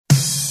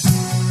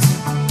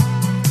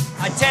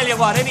tell you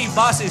what, any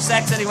boss who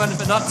sacks anyone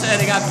for not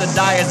turning up the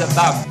day is a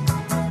bum.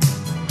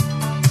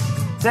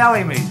 Tell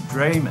him he's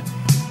dreaming.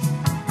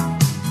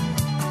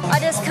 I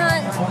just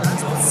can't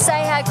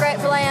say how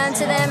grateful I am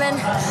to them, and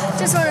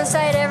just want to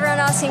say to everyone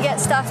else can get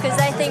stuff because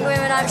they think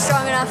women aren't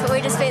strong enough, but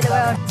we just beat the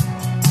world.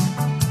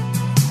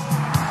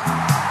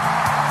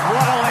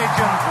 What a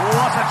legend,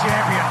 what a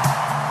champion.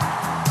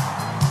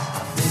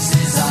 This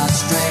is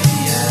Australia.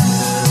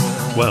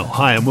 Well,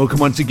 hi and welcome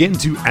once again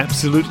to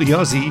Absolutely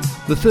Aussie,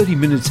 the 30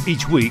 minutes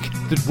each week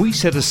that we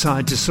set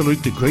aside to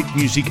salute the great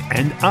music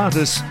and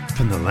artists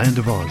from the land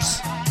of Oz.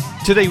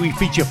 Today we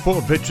feature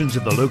 4 veterans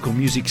of the local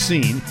music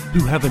scene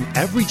who have an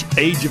average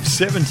age of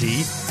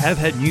 70, have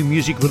had new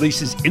music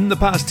releases in the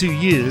past 2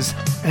 years,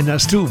 and are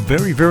still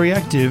very, very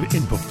active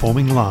in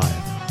performing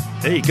live.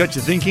 Hey, got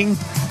you thinking?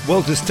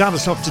 Well, to start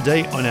us off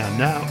today on our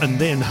Now and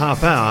Then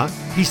half hour,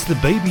 he's the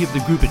baby of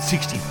the group at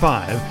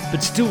 65,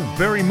 but still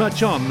very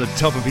much on the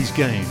top of his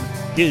game.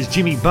 Here's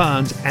Jimmy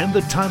Barnes and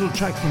the title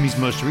track from his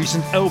most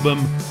recent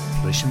album,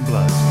 Flesh and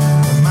Blood.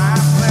 My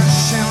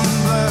flesh and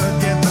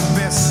blood get the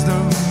best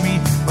of me,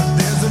 but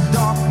there's a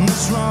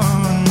darkness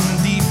running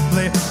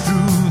deeply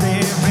through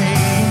their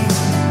veins.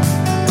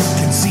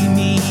 Can see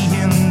me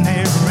in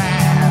their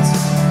eyes.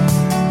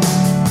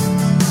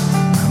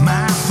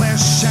 My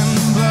flesh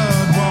and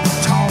blood walk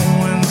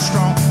tall and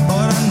strong,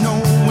 but I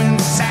know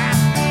inside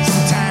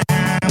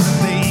sometimes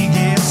they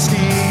get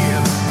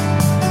scared,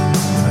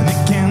 and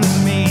it can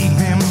make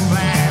them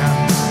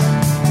blind.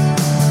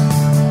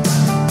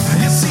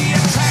 You see, I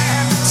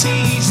tried to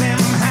teach them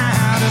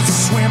how to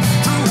swim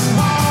through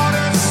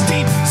waters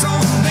deep so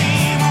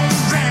they won't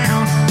drown.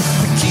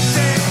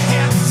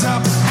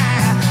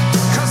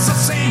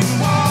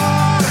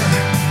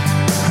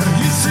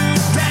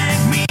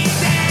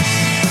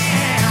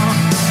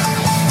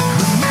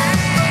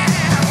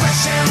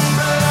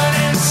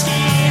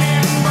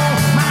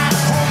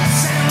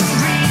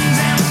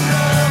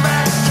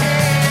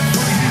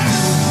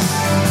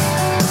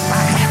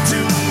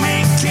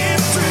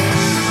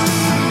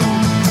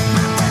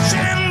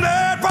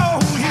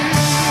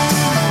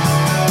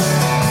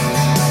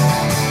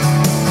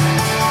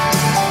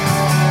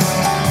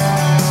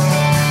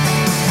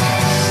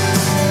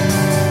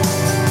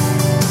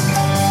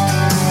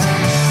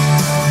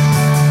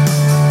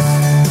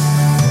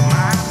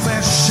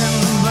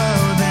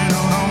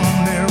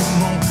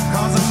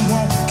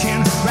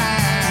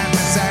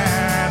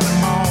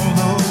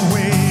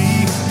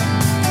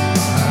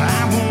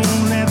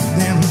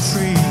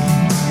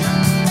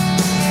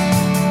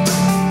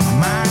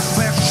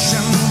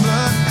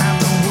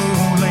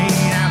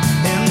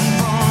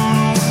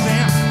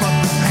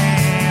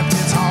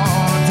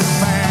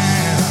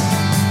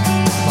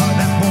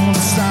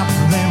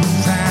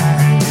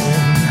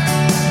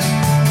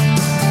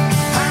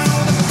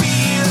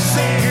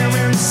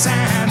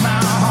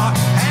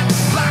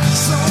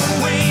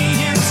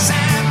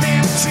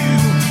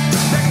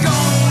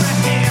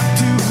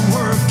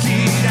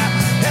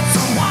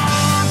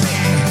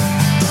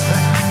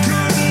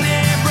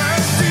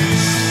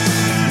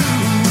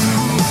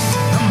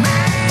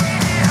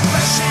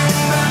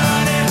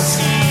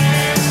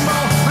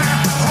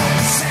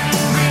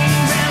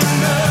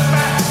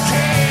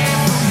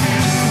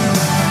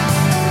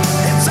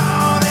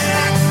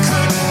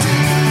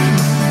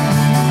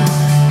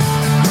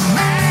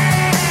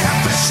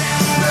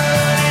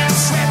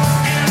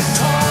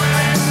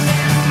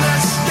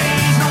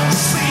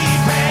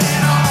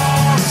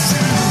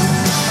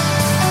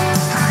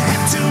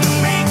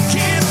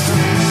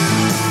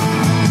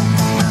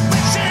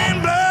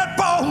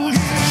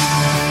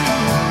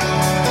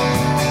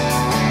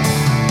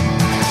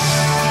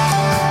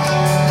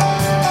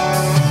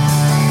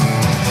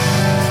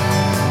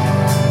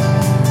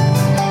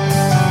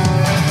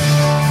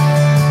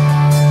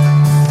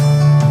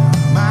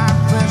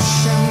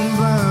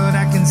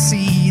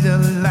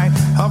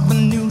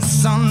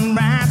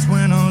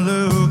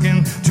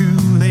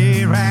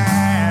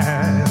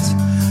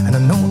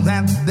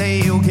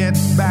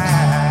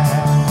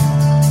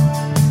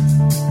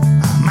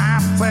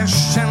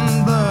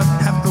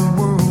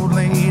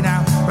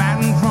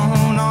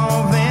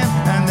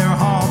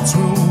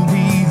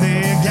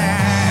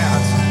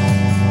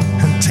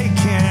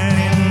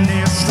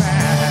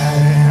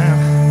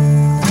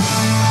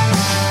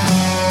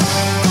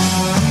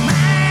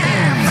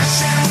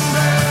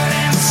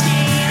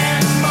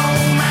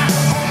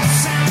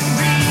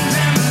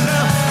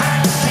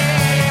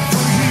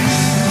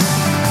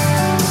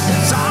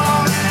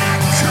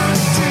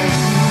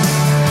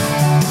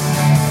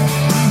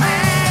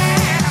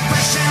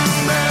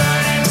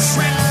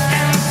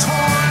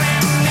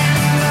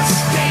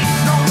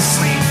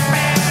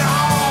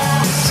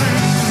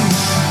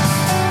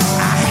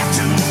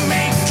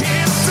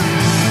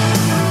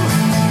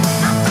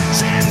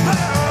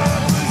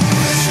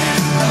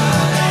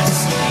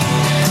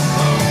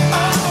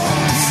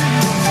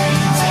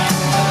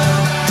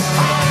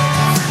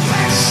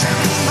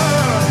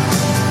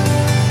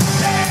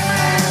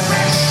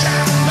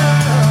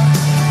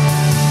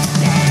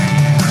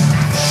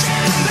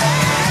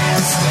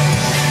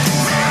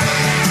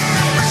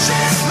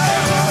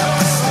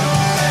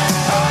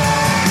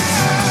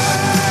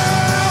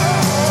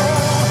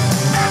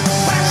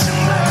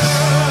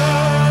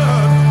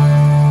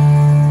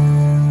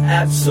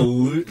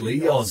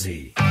 Absolutely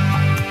Aussie.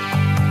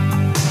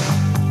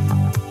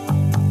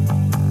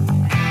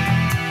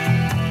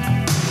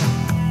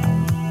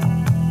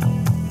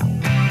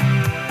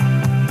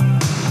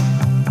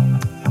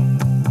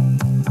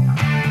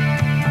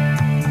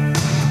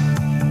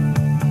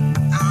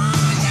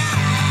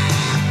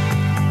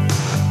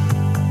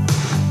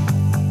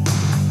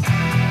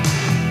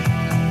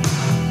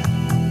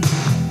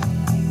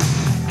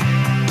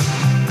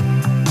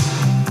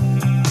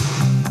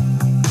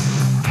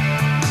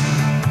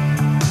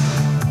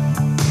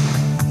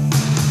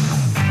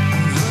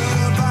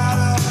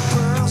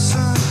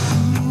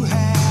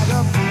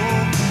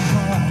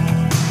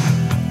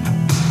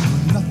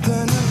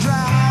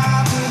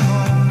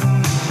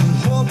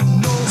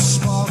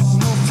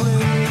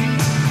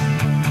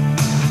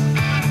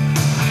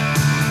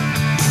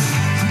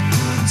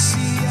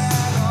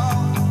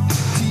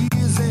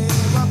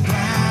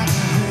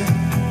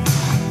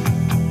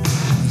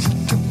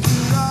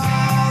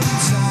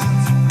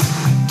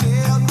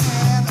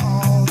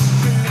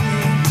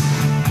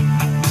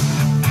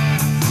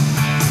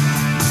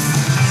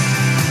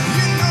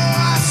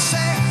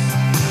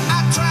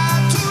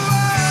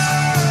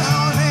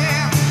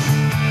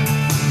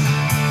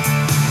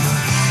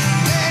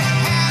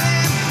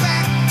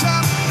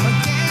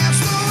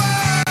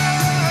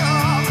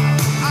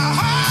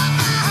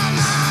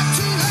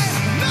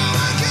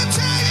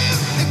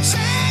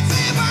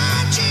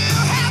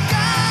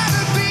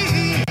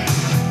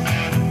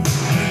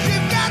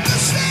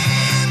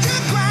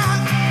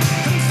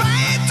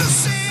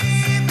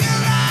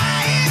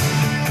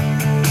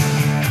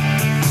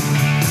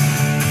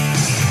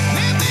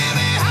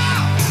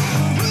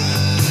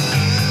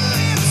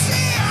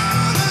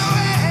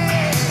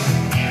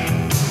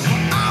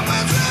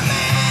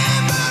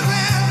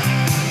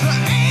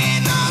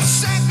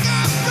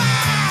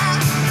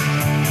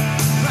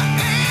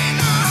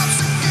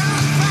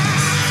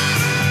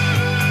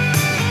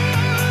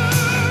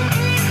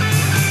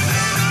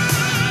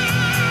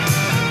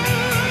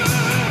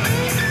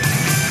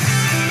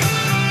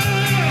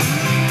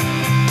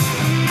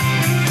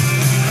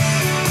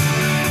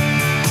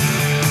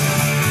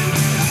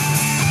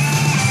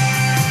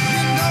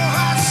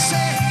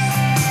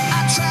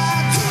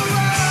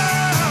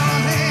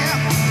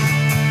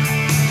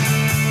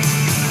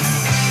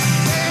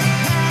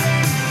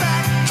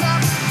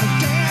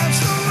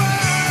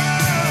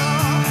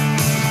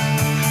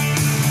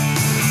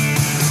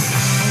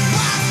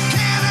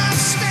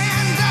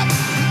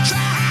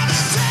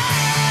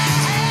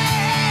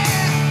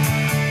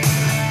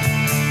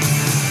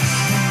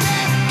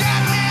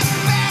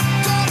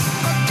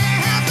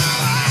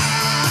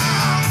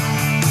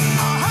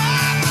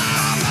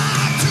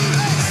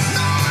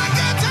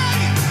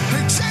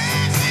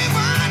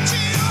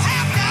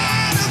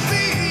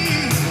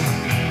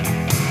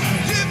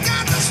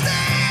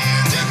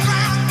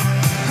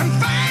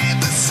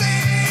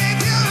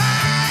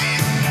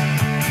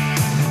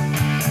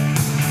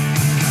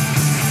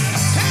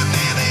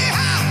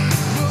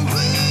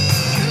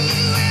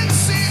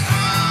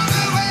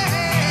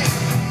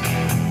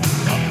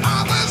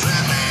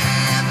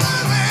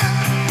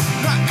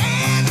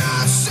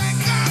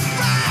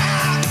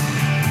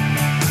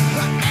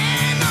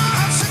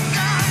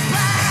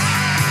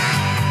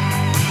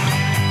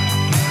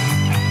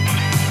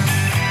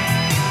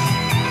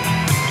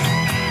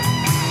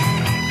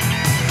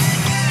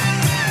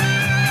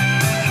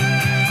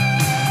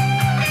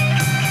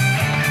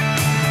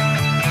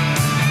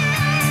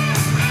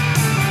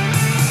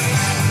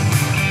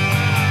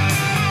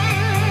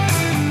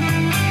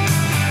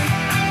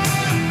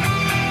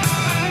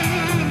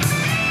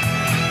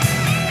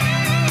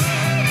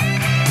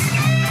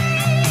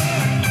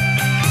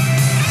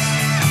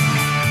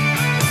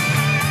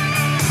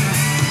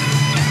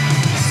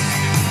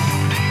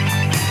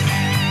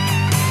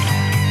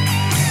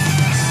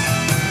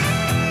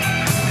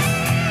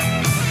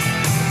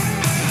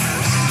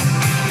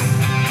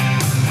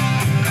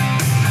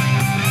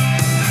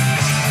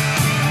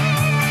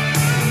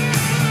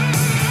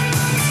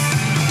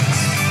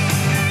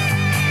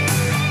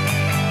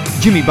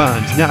 Jimmy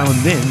Barnes now and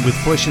then with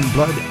Flesh and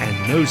Blood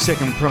and No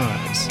Second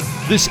Prize.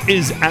 This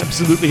is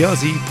Absolutely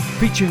Aussie,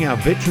 featuring our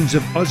veterans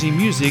of Aussie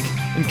music,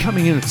 and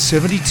coming in at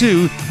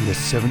 72, yes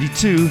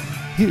 72,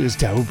 here's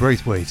Daryl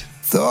Braithwaite.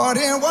 Thought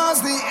it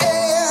was the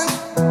end.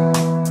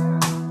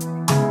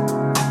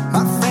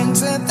 My friend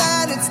said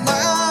that it's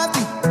not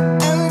the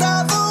end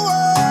of the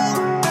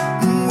world.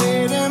 I'm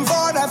waiting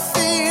for that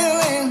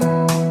feeling,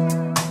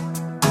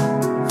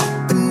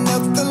 but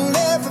nothing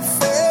ever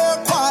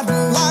felt quite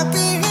like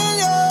being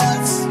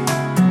yours.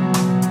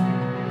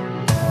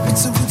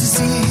 It's so good to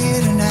see you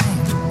here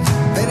tonight.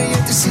 Better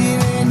yet to see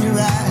it in your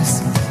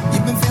eyes.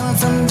 You've been feeling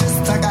something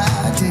just like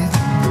I did.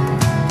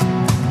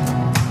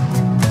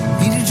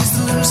 Needed just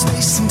a little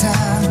space and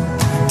time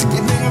to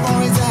get rid of all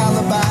these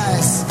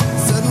alibis.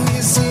 Suddenly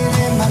I see it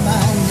in my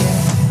mind, yeah.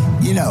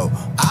 You know,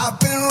 I've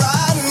been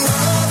writing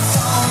love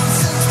songs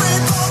since we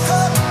broke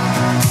up.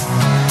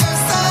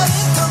 Guess that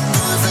is the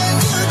reason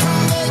you can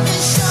make me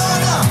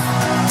shut up.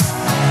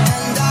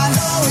 And I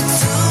know it's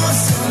true,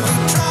 simply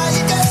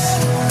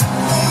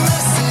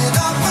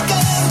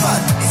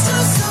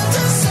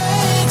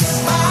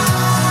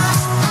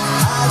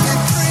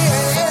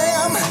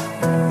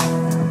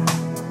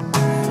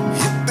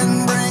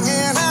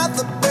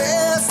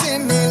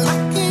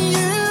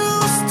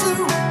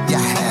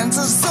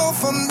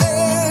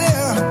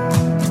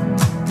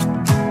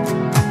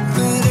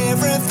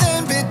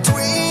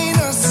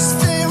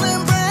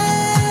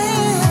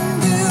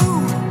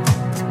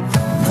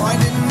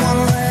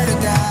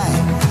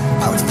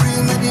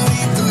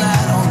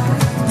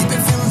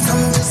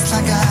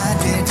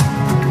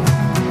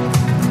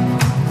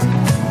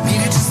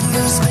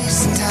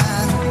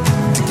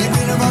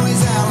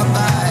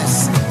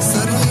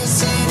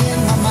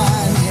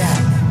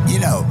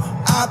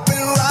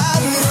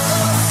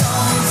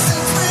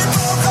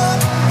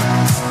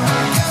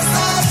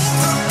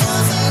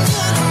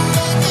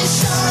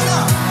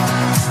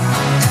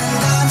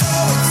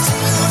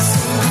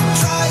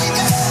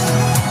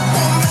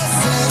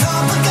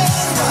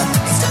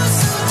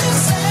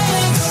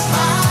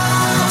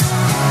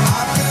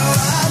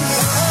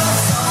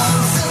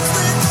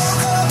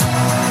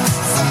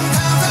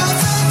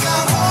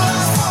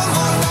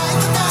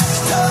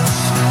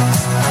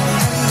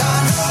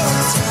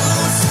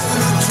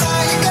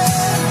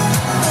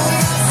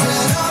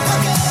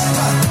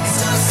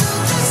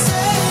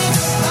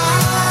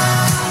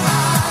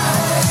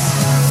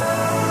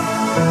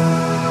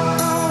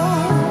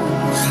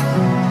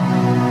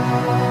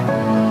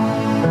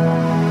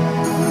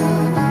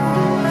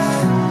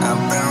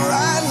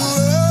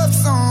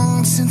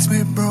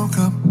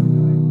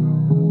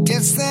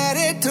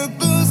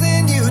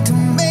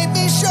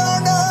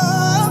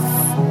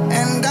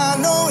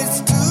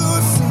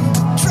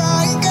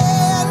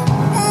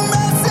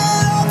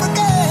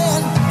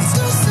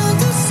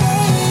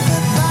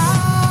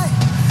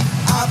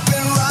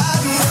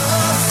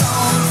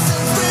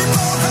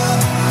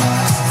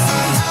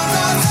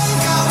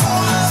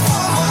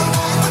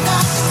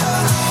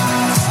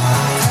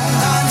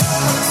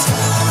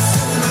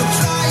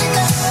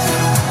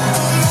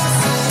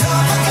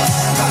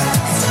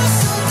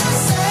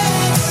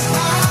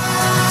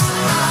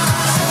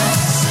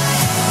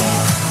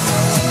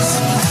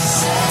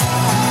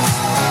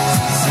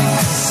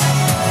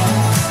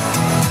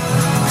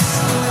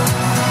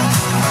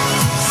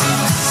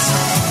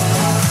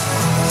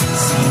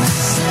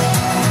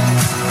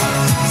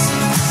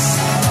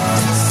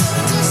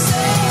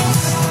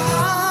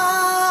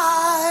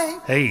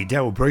Hey,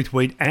 Darryl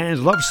Braithwaite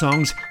and Love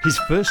Songs, his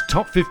first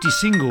top 50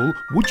 single,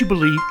 would you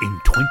believe, in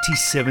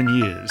 27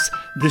 years.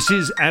 This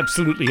is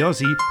Absolutely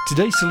Aussie,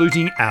 today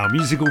saluting our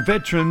musical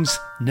veterans,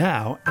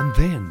 now and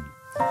then.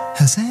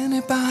 Has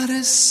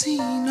anybody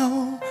seen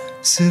no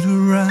sit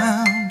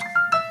around?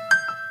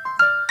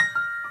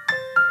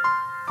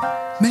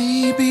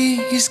 Maybe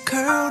he's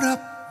curled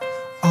up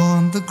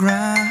on the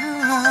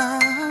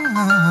ground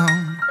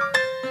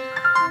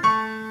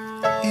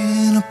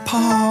in a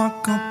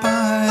park or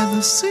by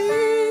the sea.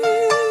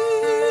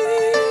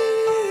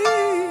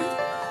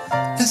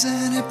 Has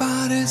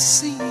anybody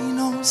seen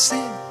no sit?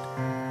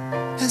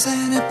 Has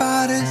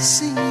anybody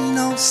seen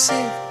no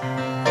sit?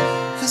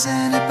 Has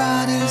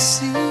anybody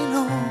seen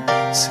no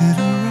sit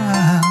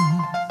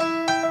around?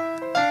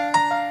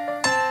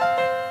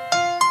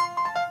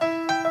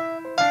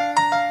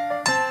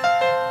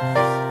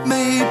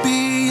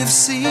 Maybe you've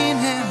seen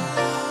him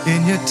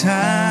in your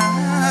town.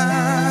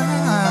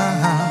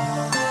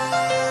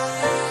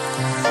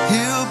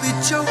 He'll be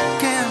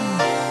joking,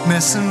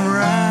 messing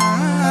around.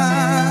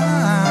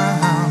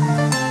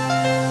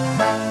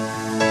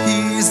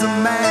 He's the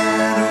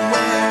man who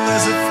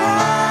wears a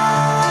frown.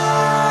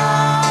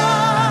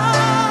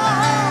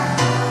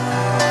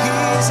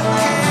 He's a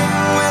king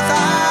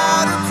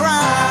without a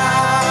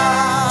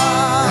crown.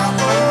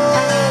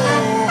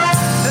 Oh,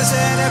 does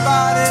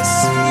anybody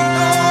see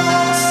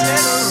no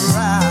sit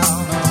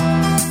around?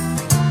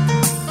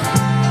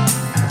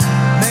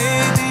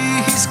 Maybe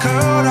he's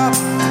curled up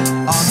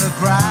on the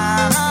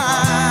ground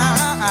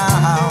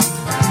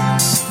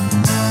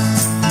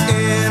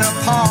in a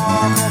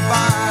park or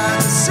by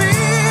the sea.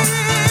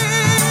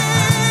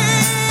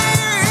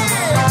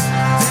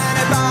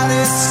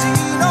 Anybody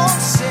see no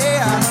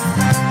sin?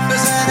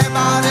 Does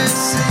anybody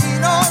see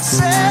no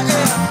sin?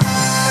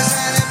 Does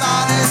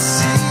anybody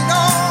see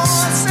no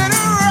sit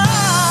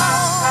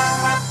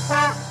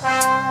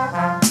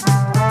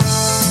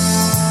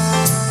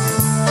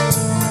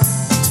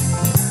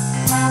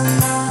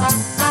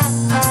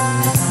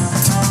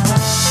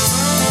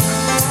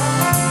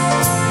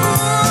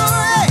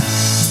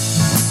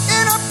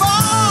in a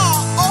bar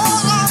or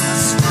on the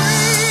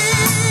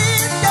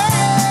street, yeah.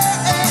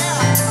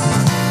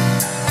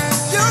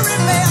 You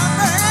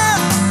remember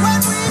when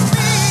we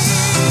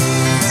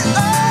meet?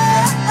 Oh,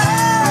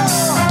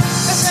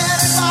 does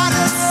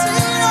anybody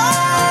see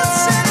us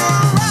sit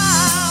around?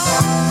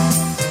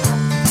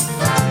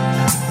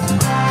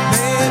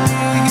 Maybe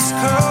he's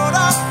curled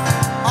up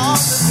on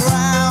the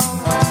ground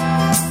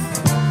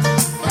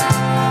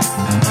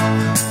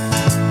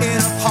in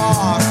a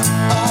park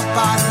or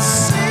by the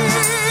sea.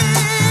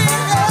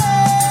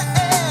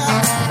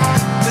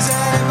 Does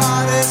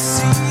anybody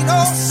see no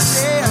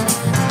sin?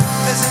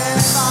 Does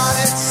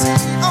anybody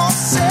see no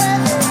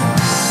sin?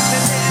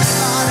 Does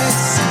anybody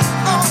see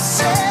no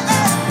sin?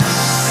 Does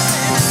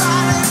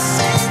anybody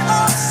see no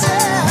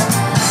sin?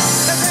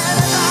 Does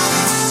anybody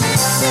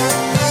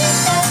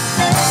see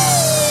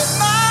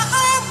my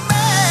old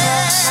man?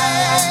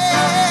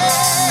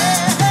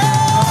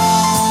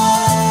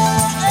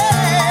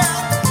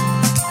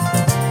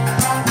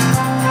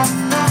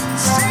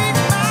 See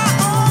my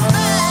old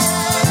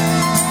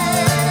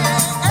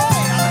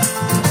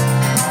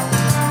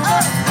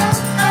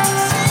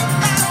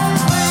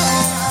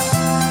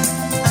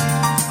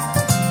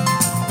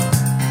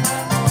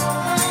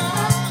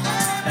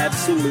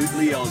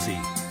Absolutely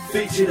Aussie.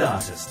 Featured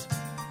artist.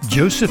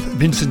 Joseph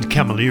Vincent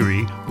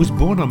Camilleri was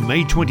born on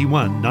May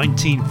 21,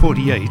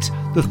 1948,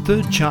 the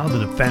third child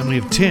in a family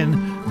of 10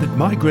 that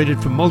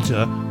migrated from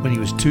Malta when he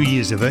was 2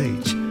 years of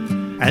age.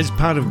 As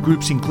part of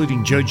groups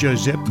including JoJo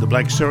Zepp, The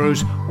Black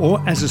Sorrows,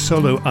 or as a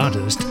solo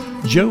artist,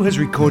 Joe has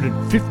recorded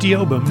 50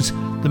 albums,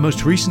 the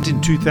most recent in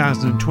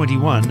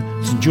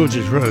 2021, St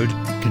George's Road,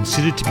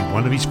 considered to be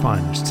one of his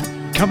finest.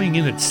 Coming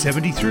in at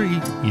 73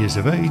 years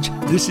of age,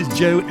 this is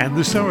Joe and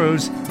the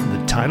Sorrows, and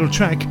the title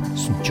track,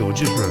 St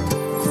George's Road.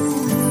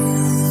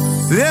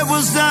 It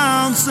was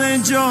down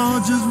St.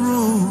 George's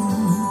Road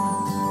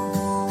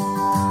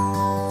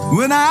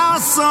when I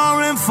saw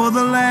him for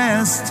the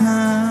last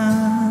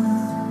time.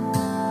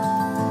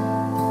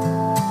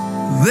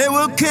 They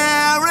were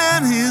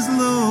carrying his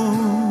load.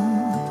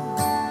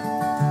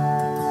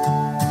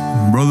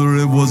 Brother,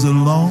 it was a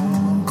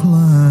long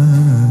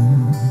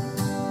climb.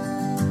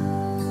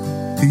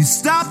 He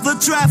stopped the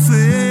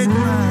traffic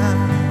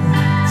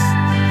lights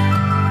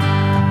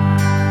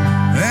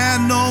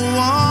and no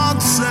one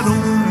said a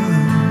word.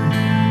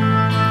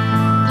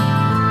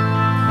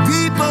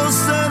 People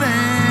stood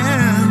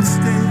and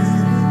stared.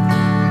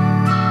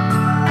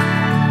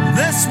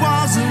 This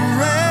was a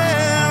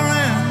rare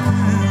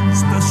and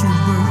special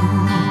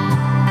bird.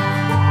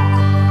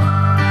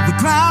 The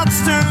clouds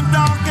turned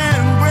dark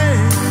and gray,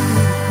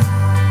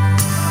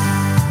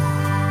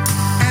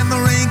 and the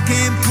rain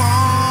came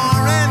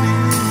pouring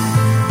in.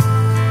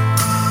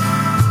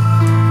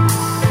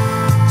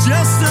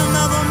 Just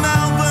another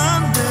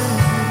Melbourne day.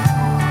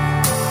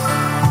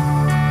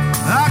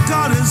 I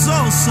caught his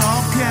old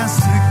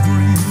sarcastic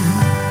grin.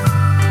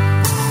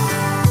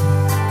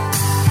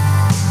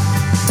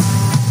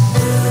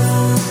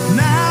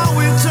 Now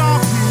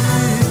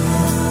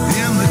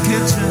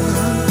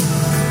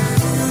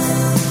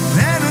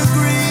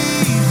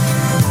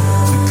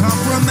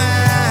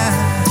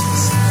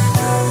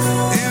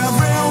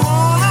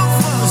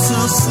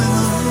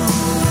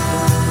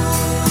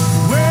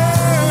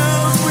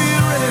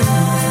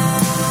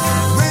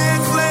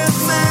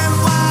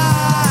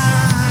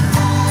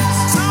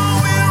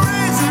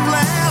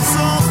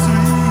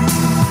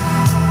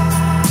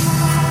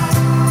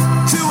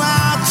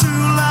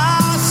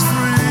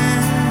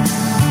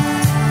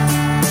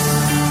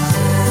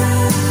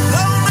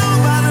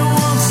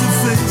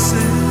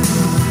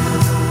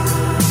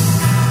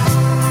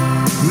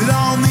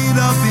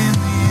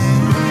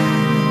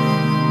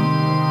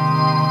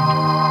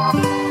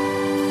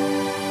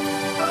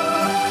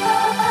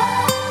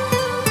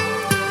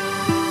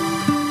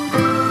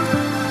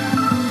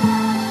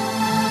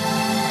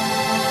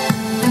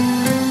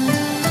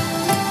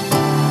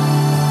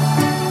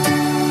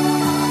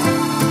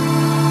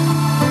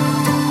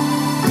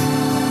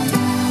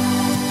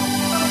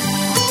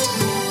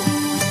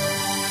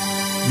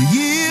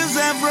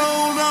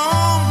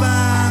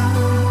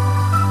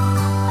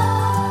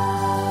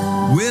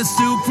we're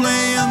still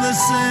playing the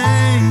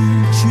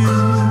same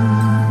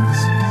tunes.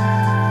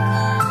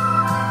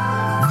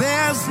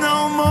 There's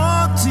no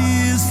more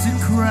tears to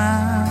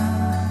cry.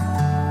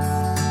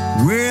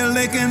 We're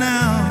licking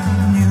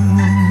out new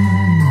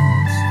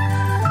wounds.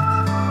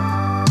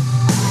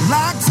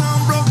 Like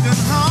some broken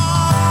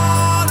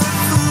hearted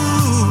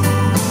fool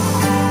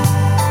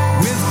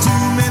with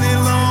too many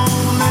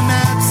lonely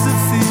nights to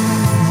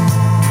fill.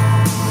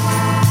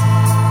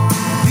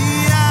 The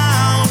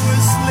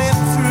hours slip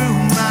through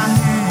my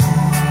hands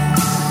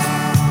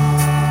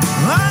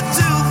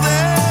until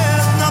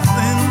there's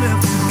nothing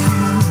left to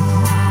kill.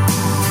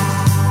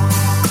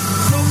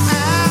 So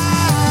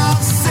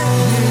I'll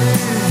sit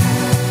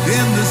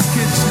in this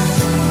kitchen,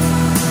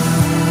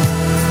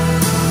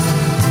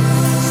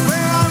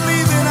 swear I'll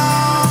leave it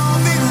all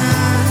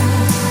behind.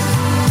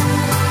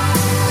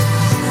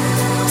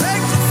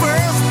 Take the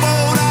first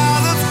boat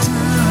out of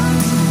town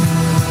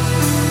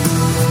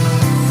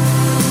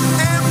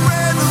and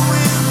pray the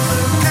winds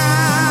of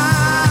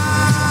kind.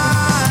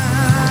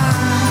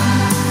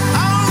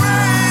 I'll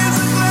raise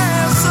a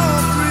glass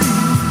of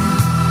green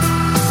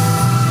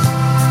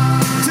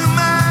to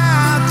my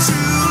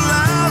true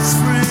love's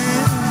friend.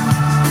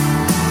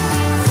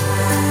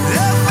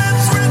 If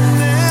it's written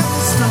in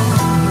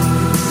stone,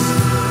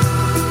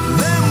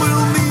 then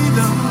we'll meet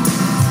them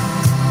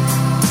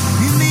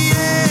in the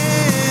end.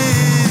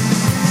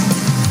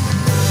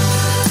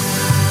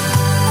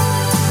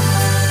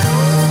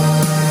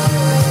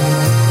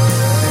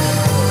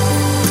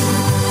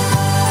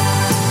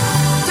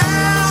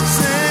 Down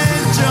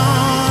St.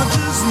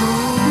 George's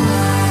Road.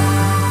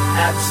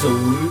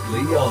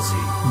 Absolutely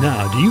Aussie.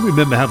 Now, do you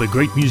remember how the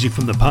great music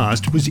from the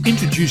past was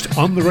introduced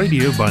on the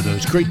radio by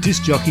those great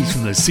disc jockeys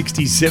from the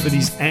 60s,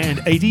 70s and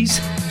 80s?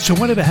 So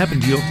whatever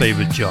happened to your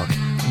favourite jock?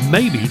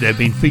 Maybe they've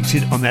been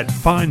featured on that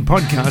fine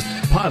podcast,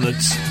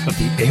 Pilots of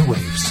the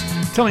Airwaves,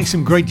 telling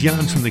some great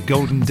yarns from the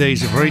golden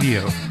days of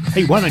radio.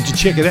 Hey, why don't you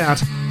check it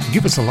out?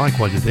 Give us a like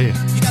while you're there.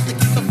 You got to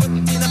keep a foot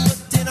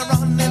in a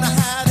run and a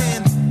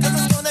hiding, 'cause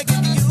it's gonna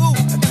get to you. I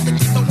got to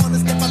keep a one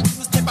step, a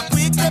two step, a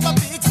quick step, a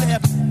big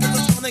step, 'cause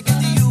it's gonna get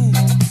to you.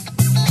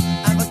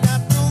 I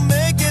got to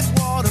make it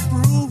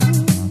waterproof,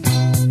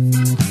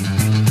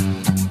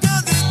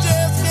 'cause it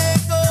just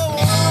can't go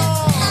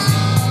on.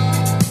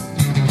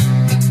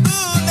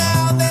 Ooh,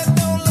 now then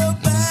don't look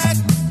back.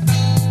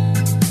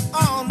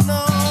 Oh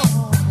no.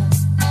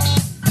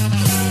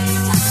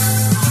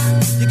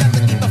 You got to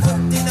keep a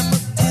foot in a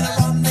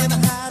run and a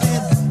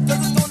hiding, 'cause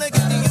it's gonna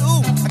get to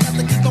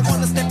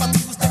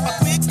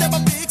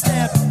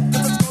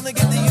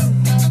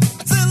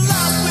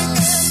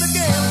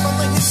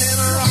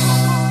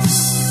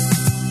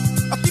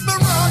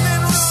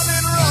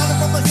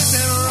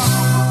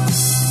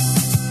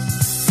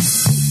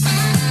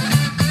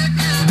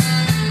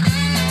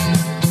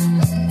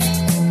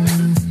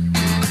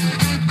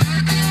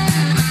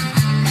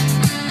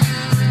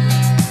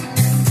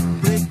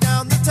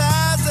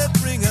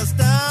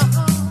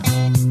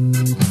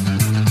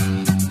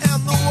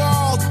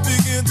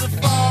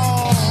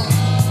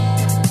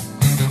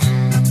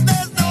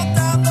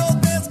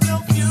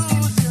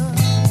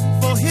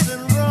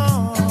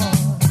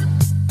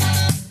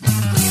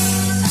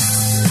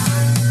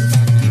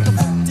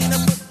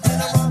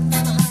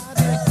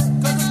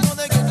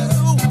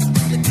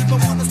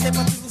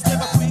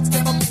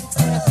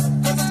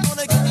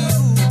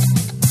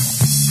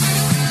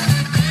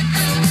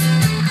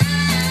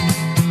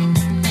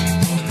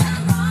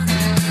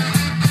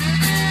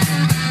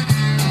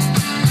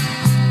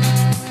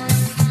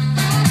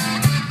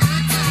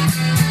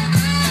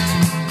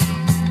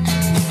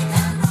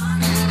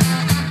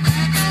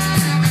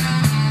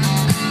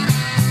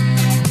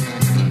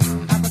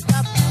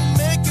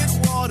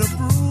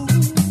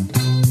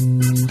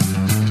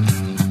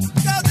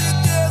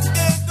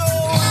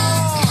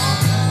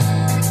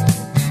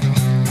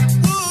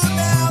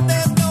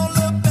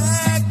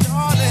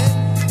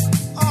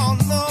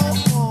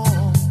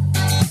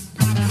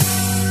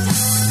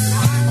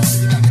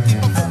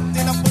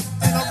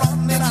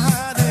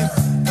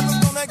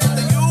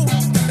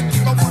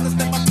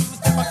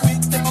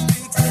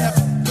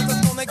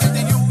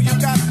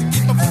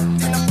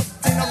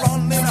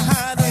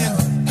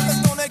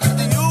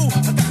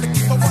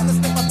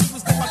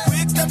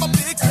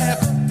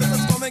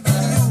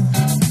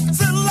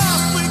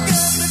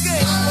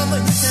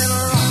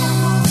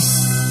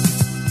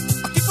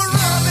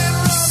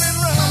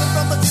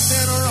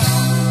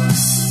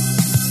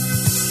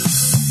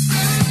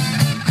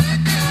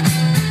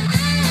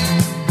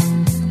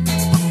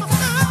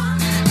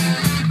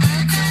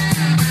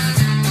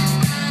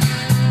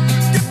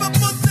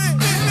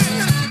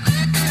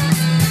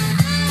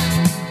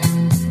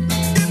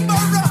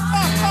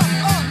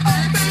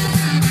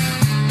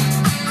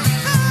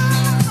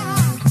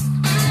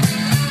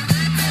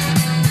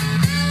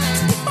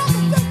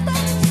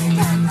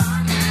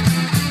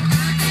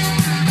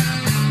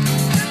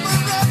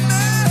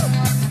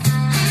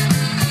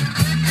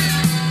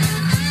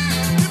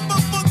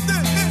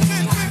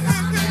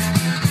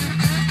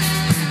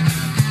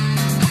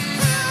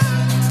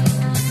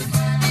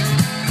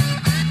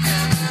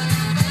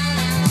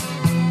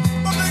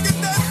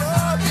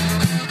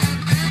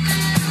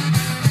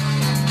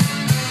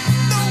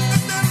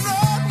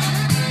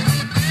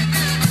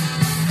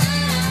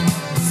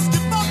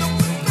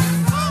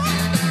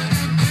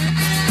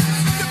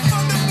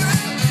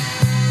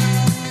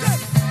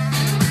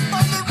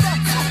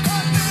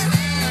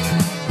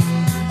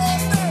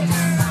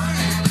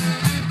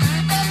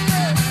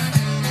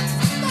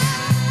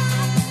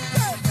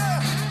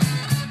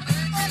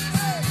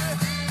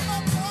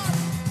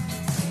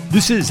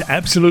This is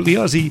Absolutely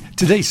Aussie,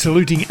 today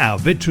saluting our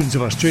veterans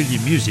of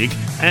Australian music,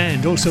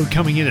 and also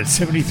coming in at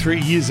 73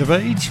 years of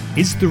age,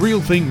 it's the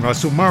real thing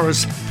Russell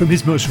Morris from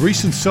his most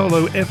recent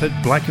solo effort,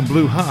 Black and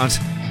Blue Heart,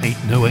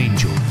 Ain't No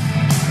Angel.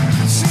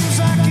 Seems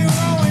like you're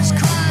always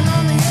crying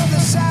on the other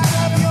side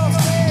of your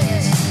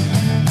face.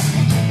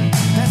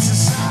 That's the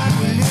side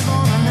we live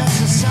on, and that's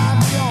the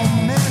side we all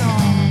met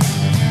on.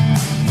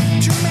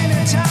 Too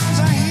many times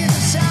I hear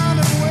the sound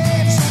of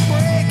waves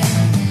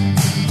breaking.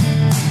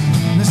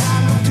 As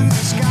I look to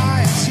the sky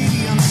and see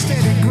the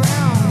unsteady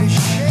ground is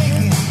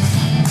shaking.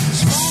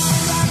 As far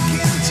as I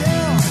can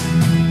tell,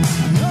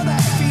 I know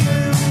that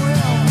feeling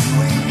well. You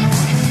ain't no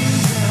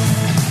angel.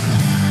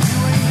 You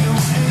ain't no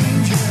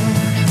angel.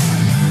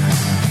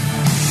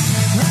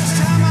 Last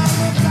time I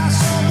looked, I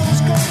saw those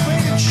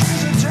gold-plated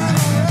shoes and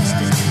turned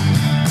rusted.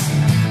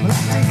 But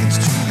I think it's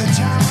true, the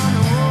time on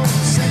the road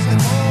set them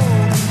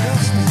old and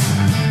dusty.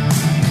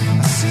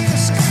 I see the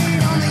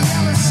screen on the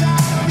other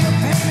side of your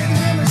painted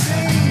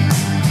limousine.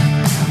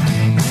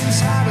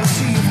 Inside I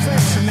see your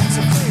face, and it's a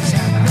place I'd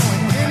know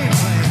in any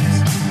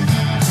place.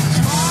 As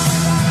far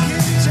as I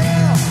can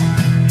tell,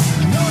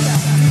 I know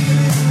that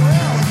feeling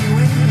well. You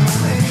ain't no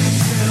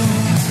angel.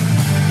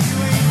 You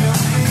ain't no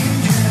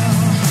angel.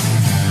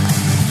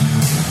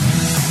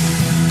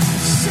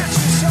 Set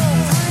your soul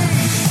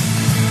free.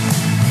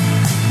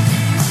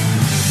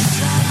 You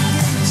tried to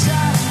get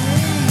inside of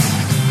me,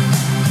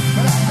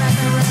 but I back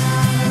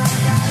around and I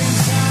got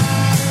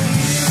inside of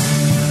you.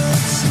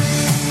 It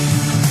seems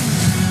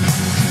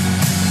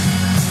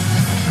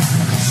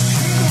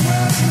the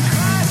world's in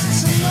crisis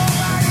and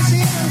nobody's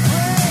even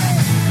praying.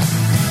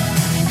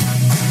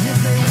 And if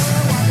they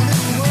were, what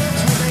little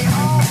words would they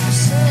all be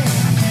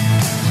saying?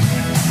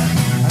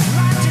 I'd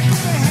like to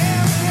give a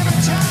hand, but every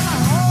time I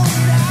hold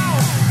it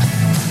out,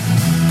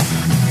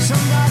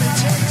 somebody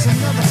takes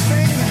another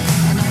finger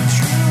and I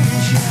truly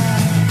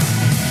shout.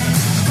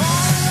 As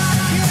far as I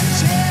can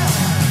tell,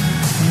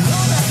 I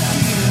know that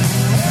feeling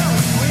well.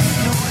 You ain't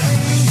no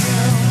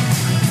angel.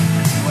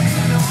 You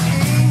ain't no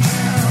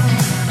angel.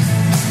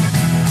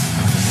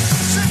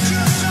 Set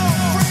your soul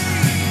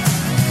free.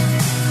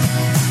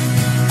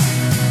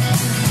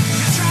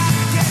 You tried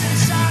to get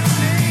inside of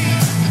me,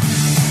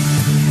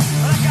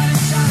 but I got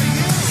inside of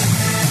you.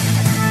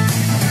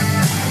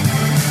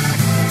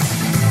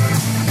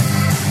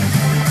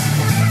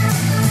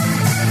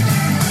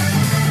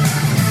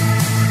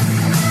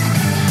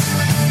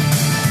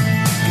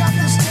 Got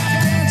this tap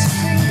dancing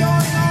thing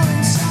going on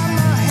inside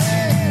my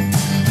head.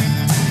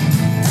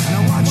 And I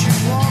watch you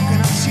walk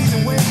and I see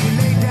the way you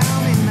lay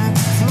down in that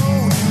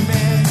floating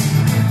bed.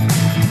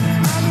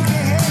 I look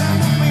ahead, I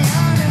look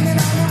behind, and then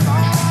I look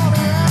all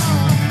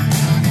around.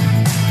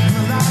 And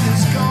the light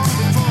is gone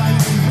before I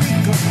can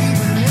blink or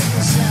even make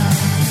a sound.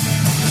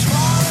 As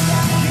far as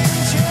I can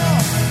tell,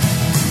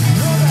 I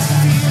know that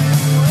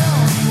feeling well.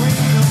 You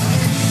ain't no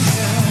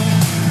angel.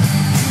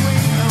 You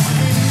ain't no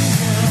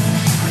angel.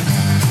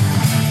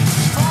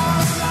 As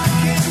far as I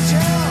can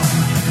tell,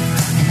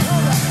 I know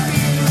that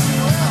feeling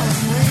well.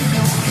 You ain't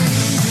no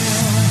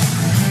angel.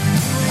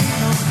 You ain't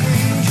no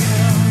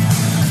angel.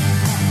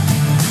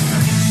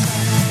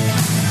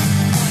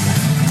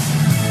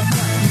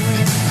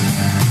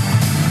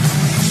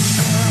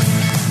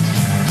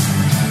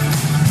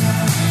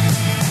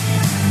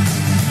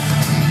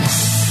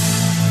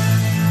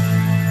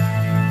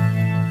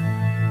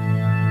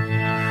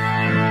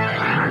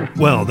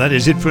 Well, that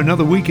is it for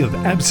another week of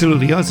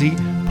Absolutely Aussie.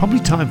 Probably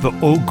time for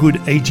all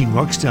good aging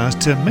rock stars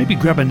to maybe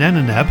grab a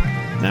nana nap.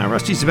 Now,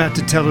 Rusty's about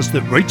to tell us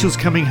that Rachel's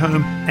coming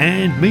home,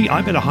 and me,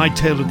 I better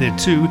hightail it there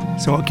too,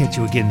 so I'll catch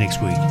you again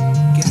next week.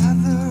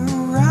 Gather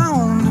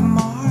round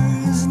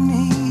Mars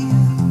knee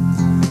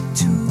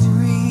to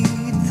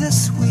read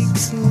this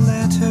week's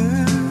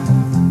letter.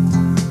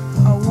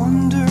 I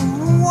wonder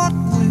what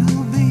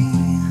will be.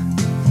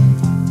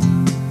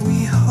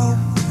 We hope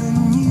the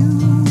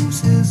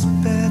news is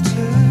better.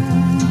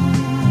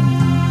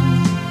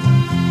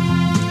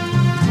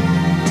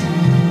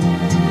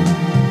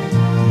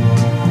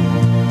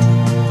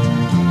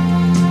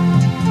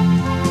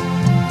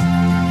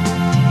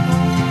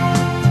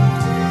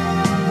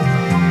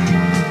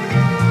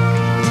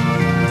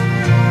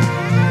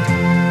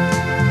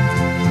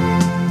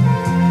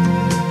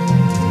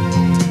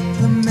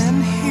 The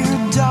men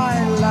here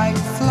die like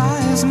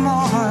flies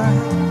more.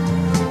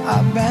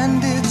 I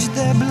bandage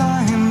their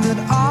blinded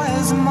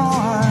eyes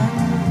more.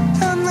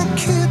 And the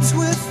kids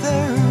with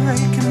their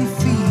aching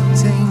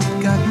feet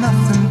ain't got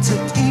nothing to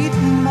eat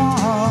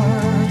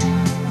more.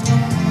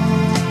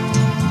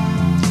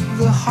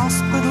 The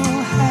hospital